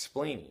already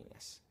explaining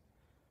this.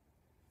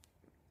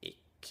 It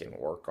can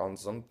work on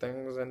some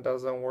things and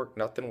doesn't work.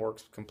 Nothing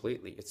works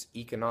completely. It's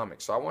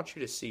economic. So I want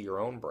you to see your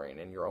own brain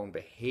and your own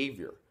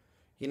behavior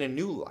in a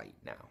new light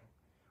now,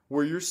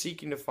 where you're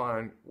seeking to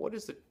find what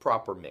is the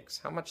proper mix.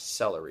 How much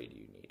celery do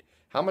you need?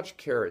 How much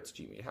carrots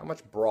do you need? How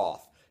much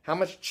broth? How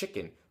much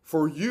chicken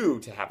for you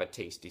to have a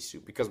tasty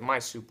soup? Because my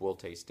soup will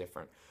taste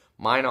different.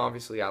 Mine,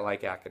 obviously, I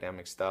like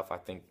academic stuff. I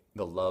think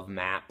the love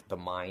map, the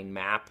mind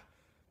map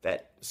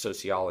that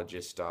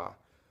sociologist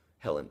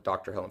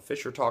Dr. Helen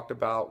Fisher talked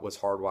about was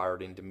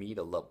hardwired into me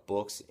to love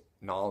books,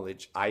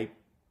 knowledge. I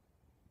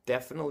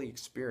definitely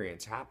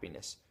experience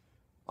happiness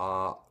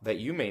that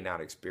you may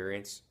not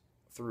experience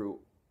through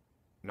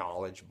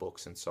knowledge,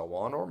 books, and so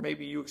on, or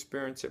maybe you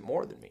experience it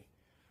more than me.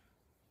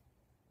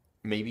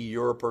 Maybe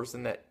you're a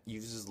person that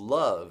uses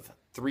love,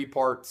 3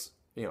 parts,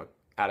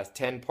 Out of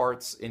 10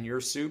 parts in your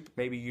soup,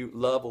 maybe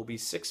love will be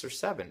 6 or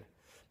 7.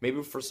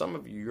 Maybe for some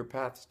of you, your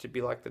path is to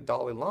be like the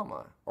Dalai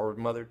Lama or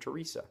Mother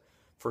Teresa.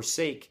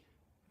 Forsake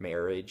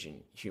marriage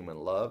and human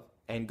love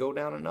and go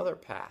down another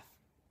path.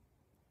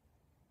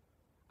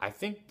 I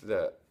think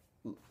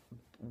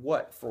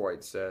what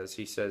Freud says,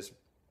 he says,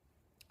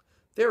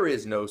 there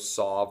is no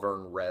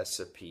sovereign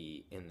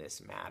recipe in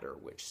this matter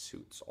which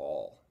suits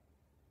all.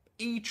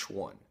 Each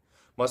one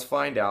must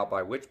find out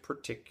by which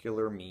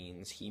particular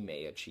means he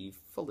may achieve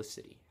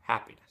felicity,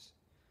 happiness.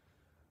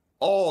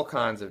 All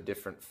kinds of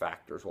different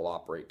factors will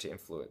operate to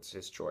influence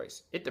his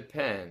choice. It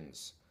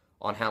depends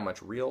on how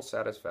much real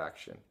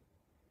satisfaction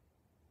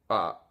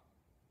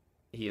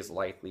he is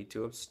likely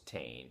to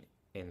obtain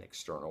in the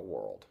external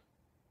world.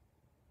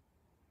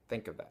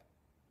 Think of that.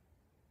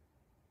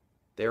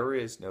 There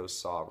is no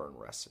sovereign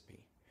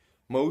recipe.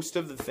 Most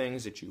of the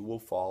things that you will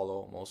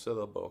follow, most of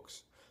the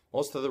books,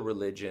 most of the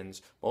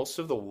religions, most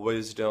of the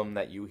wisdom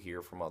that you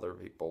hear from other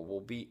people will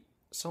be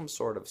some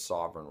sort of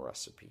sovereign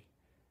recipe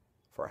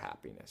for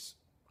happiness.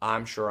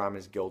 I'm sure I'm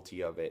as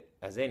guilty of it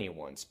as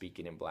anyone,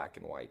 speaking in black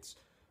and whites,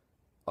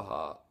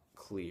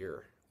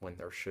 clear when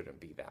there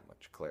shouldn't be that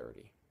much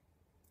clarity.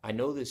 I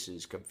know this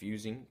is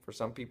confusing for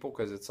some people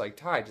because it's like,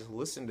 Ty, just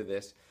listen to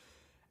this,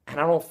 and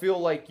I don't feel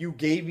like you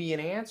gave me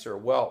an answer.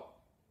 Well,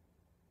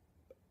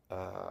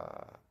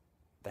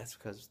 that's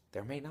because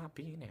there may not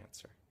be an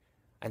answer.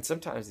 And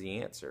sometimes the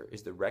answer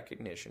is the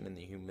recognition and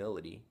the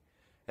humility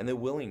and the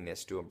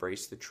willingness to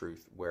embrace the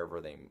truth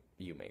wherever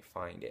you may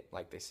find it.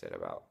 Like they said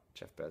about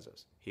Jeff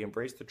Bezos. He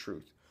embraced the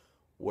truth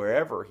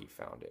wherever he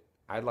found it.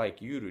 I'd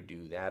like you to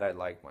do that. I'd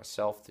like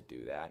myself to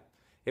do that.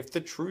 If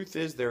the truth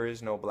is there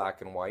is no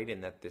black and white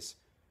and that this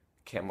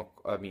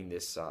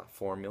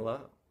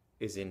formula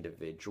is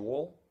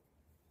individual,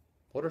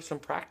 what are some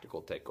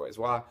practical takeaways?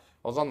 Well,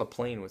 I was on the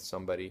plane with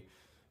somebody,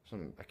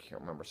 I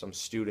can't remember, some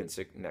student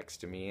sitting next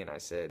to me, and I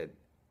said,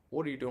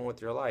 what are you doing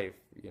with your life?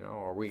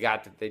 Or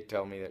they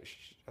tell me that,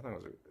 I think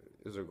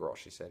it was a girl,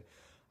 she said,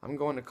 I'm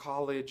going to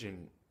college,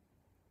 and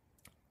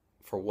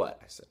for what?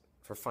 I said,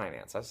 for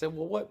finance. I said,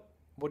 well,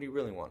 what do you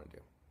really want to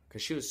do?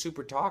 Because she was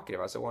super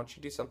talkative. I said, why don't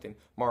you do something,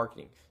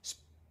 marketing,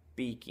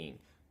 speaking,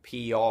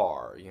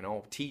 PR,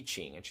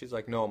 teaching. And she's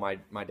like, no,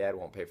 my dad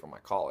won't pay for my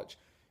college.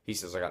 He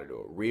says, I got to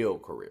do a real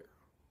career.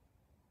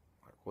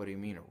 Like, what do you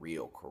mean a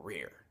real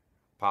career?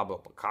 Pablo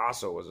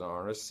Picasso was an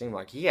artist. Seemed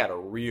like he had a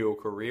real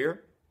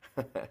career.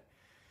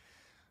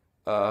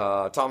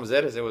 Thomas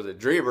Edison was a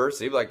dreamer.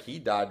 Seemed like he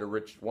died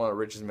one of the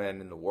richest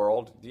men in the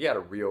world. He had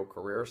a real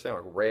career. Same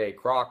like Ray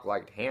Kroc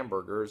liked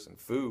hamburgers and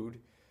food.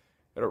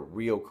 He had a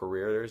real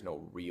career. There's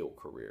no real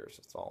careers.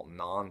 It's all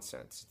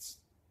nonsense. It's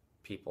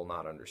people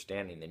not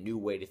understanding the new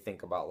way to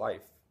think about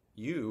life.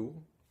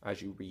 You,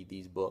 as you read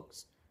these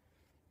books,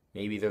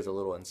 maybe there's a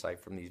little insight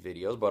from these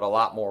videos, but a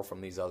lot more from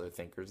these other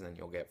thinkers than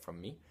you'll get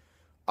from me.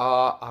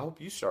 I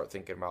hope you start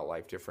thinking about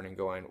life different and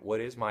going,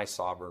 what is my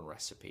sovereign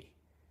recipe?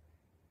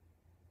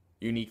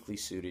 Uniquely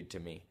suited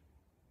to me.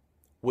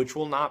 Which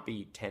will not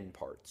be 10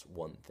 parts,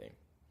 one thing.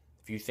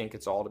 If you think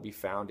it's all to be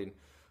found in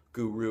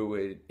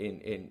guru,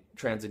 in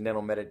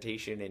transcendental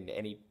meditation,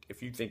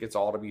 if you think it's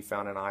all to be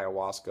found in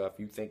ayahuasca, if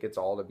you think it's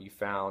all to be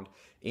found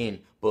in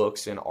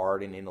books and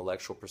art and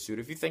intellectual pursuit,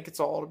 if you think it's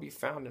all to be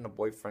found in a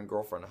boyfriend,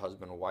 girlfriend,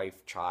 husband,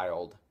 wife,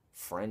 child,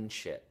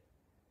 friendship,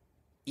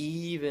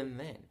 even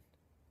then,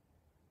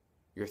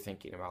 you're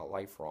thinking about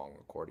life wrong,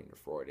 according to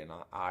Freud. And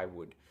I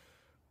would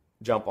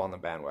jump on the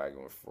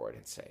bandwagon with Freud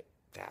and say,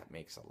 that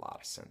makes a lot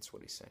of sense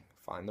what he's saying.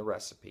 Find the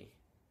recipe,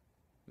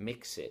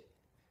 mix it,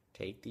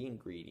 take the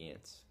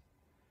ingredients.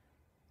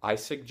 I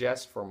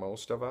suggest for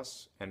most of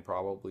us, and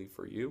probably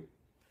for you,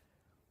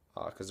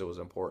 because it was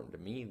important to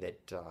me,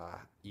 that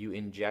you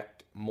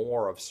inject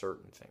more of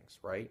certain things,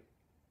 right?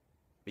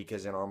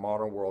 Because in our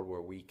modern world,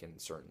 we're weak in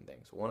certain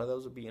things. One of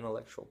those would be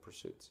intellectual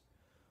pursuits.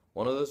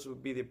 One of those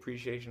would be the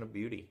appreciation of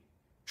beauty.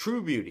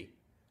 True beauty.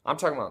 I'm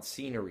talking about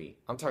scenery.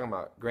 I'm talking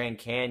about Grand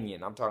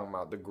Canyon. I'm talking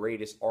about the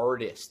greatest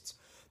artists,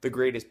 the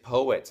greatest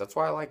poets. That's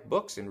why I like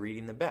books and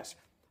reading the best.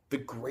 The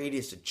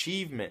greatest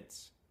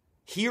achievements.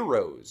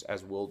 Heroes,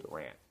 as Will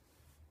Durant.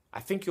 I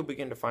think you'll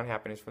begin to find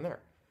happiness from there.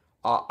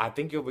 I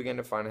think you'll begin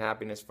to find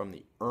happiness from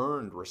the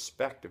earned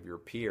respect of your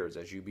peers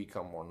as you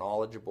become more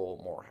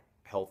knowledgeable, more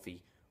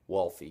healthy,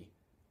 wealthy.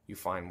 You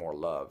find more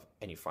love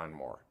and you find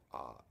more,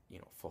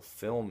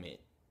 fulfillment.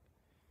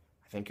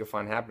 I think you'll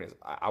find happiness.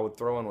 I would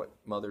throw in what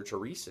Mother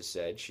Teresa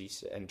said. She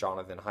said, and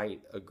Jonathan Haidt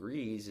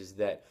agrees, is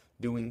that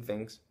doing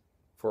things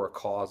for a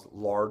cause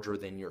larger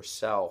than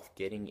yourself,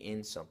 getting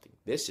in something.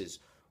 This is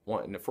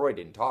one, and Freud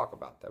didn't talk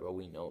about that, but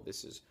we know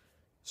this is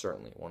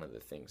certainly one of the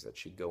things that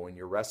should go in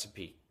your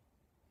recipe.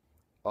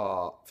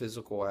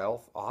 Physical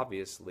health,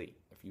 obviously,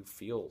 if you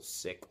feel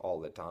sick all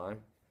the time.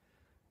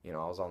 I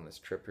was on this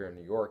trip here in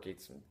New York,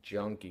 ate some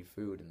junky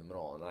food in the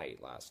middle of the night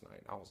last night.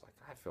 I was like,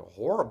 I feel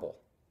horrible.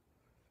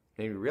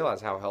 Made me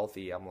realize how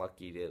healthy I'm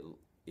lucky to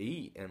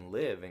eat and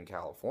live in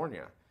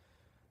California.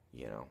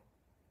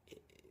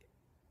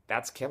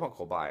 That's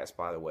chemical bias,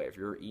 by the way. If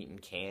you're eating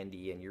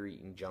candy and you're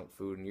eating junk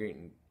food and you're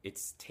eating It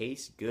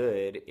tastes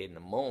good in the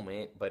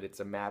moment, but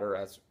it's a matter,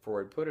 as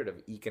Freud put it,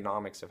 of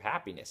economics of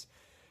happiness.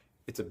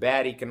 It's a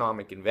bad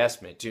economic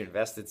investment to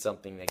invest in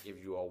something that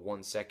gives you a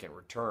 1 second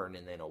return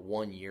and then a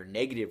 1 year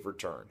negative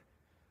return.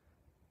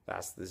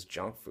 That's this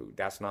junk food.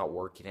 That's not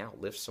working out.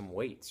 Lift some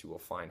weights. You will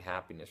find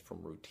happiness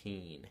from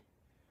routine.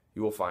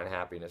 You will find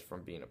happiness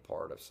from being a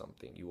part of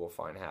something. You will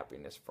find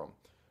happiness from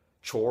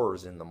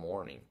chores in the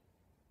morning.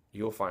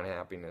 You will find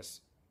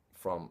happiness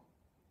from,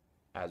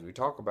 as we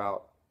talk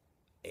about,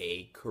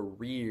 a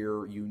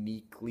career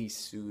uniquely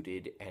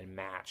suited and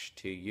matched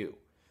to you.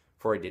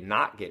 Freud did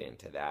not get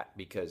into that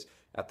because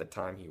at the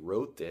time he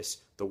wrote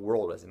this, the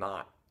world is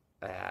not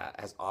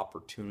as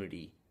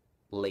opportunity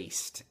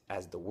laced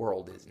as the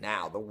world is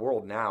now. The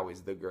world now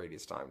is the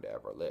greatest time to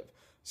ever live.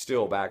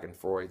 Still back in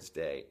Freud's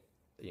day,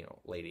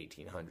 late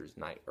 1800s,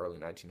 early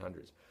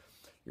 1900s,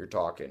 you're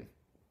talking,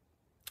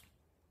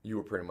 you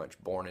were pretty much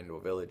born into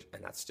a village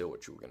and that's still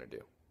what you were going to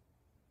do.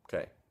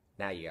 Okay,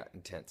 now you got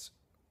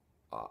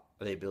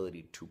the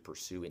ability to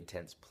pursue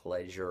intense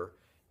pleasure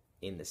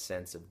in the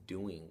sense of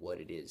doing what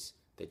it is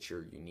that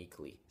you're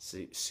uniquely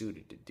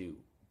suited to do,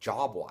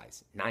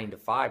 job-wise, 9 to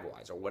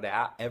 5-wise, or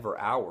whatever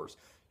hours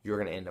you're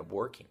going to end up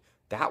working.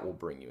 That will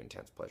bring you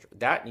intense pleasure.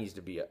 That needs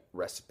to be a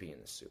recipe in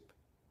the soup.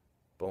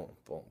 Boom,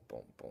 boom,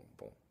 boom, boom,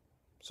 boom.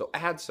 So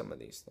add some of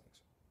these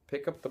things.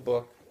 Pick up the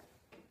book,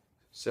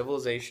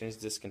 Civilization is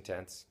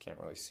Discontents. Can't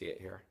really see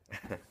it here.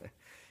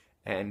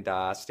 And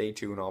stay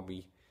tuned. I'll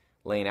be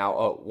laying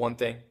out, one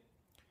thing.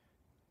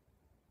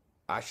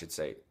 I should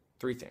say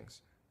 3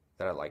 things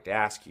that I'd like to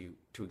ask you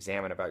to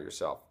examine about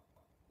yourself.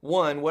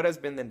 1, what has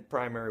been the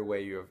primary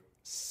way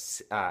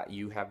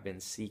you have been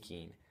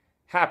seeking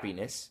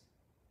happiness,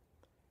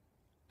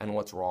 and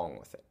what's wrong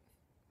with it?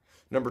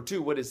 Number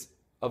 2, what is,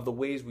 of the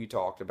ways we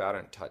talked about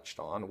and touched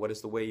on, what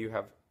is the way you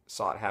have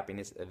sought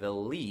happiness the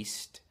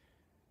least,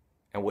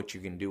 and what you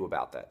can do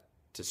about that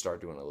to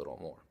start doing a little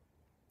more?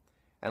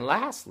 And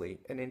lastly,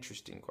 an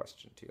interesting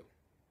question too.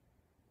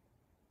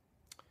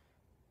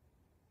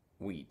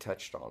 We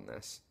touched on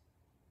this.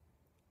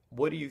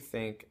 What do you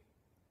think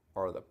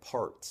are the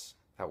parts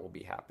that will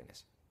be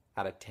happiness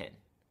out of 10?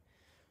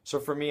 So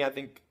for me, I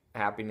think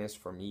happiness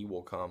for me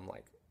will come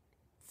like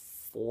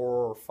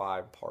 4 or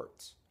 5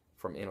 parts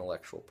from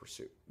intellectual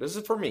pursuit. This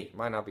is for me,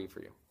 might not be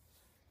for you.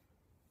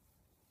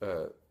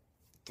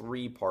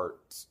 3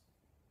 parts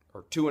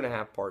or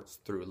 2.5 parts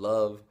through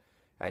love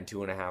and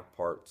 2.5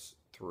 parts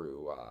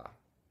through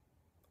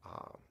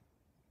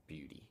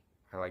beauty.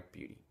 I like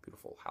beauty,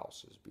 beautiful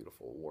houses,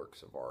 beautiful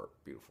works of art,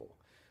 beautiful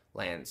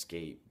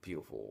landscape,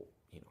 beautiful,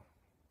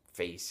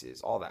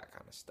 faces, all that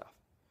kind of stuff.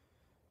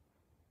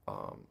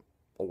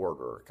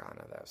 Order, kind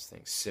of those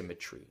things,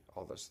 symmetry,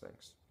 all those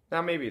things.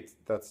 Now maybe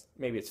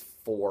it's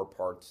 4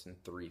 parts and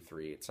 3.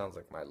 It sounds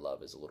like my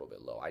love is a little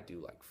bit low. I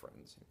do like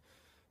friends and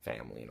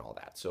family and all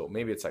that. So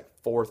maybe it's like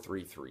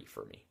 4-3-3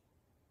 for me.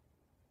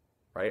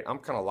 Right? I'm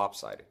kind of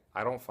lopsided.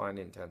 I don't find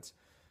intense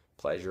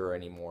pleasure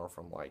anymore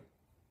from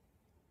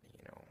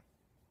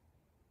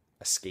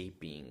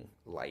escaping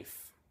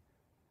life.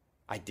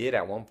 I did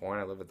at one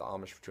point. I lived with the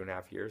Amish for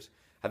 2.5 years.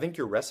 I think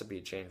your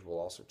recipe change will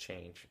also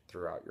change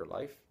throughout your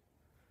life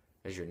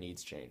as your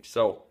needs change.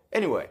 So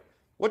anyway,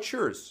 what's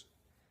yours?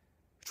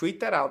 Tweet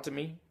that out to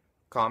me.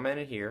 Comment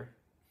it here.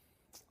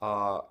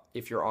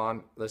 If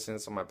you're listening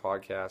to my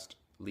podcast,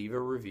 leave a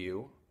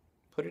review.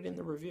 Put it in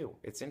the review.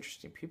 It's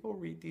interesting. People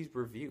read these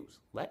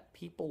reviews. Let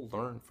people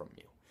learn from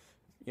you.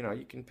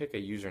 You can pick a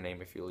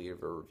username if you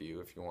leave a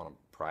review, if you want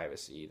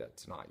privacy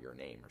that's not your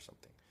name or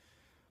something.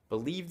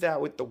 But leave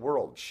that with the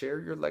world. Share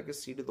your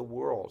legacy to the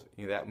world.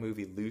 That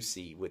movie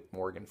Lucy with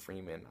Morgan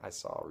Freeman I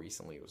saw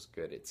recently was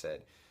good. It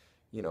said,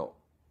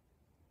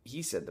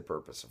 he said the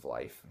purpose of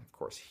life. Of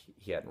course,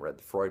 he hadn't read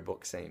the Freud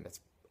book, saying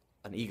that's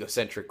an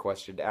egocentric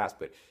question to ask.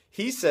 But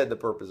he said the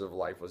purpose of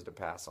life was to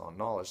pass on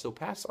knowledge. So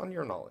pass on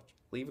your knowledge.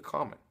 Leave a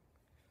comment.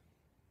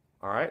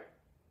 All right?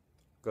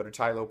 Go to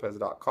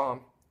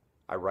tylopez.com.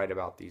 I write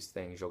about these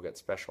things. You'll get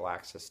special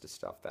access to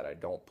stuff that I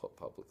don't put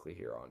publicly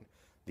here on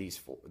these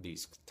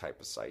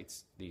type of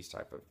sites, these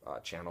type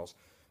of channels.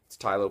 It's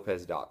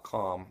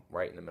tylopez.com,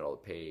 right in the middle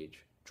of the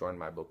page. Join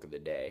my book of the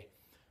day,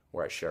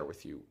 where I share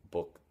with you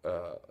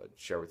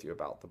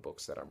about the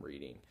books that I'm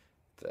reading,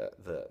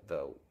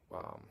 the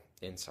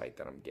insight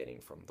that I'm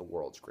getting from the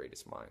world's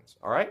greatest minds.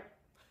 All right?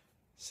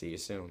 See you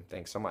soon.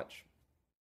 Thanks so much.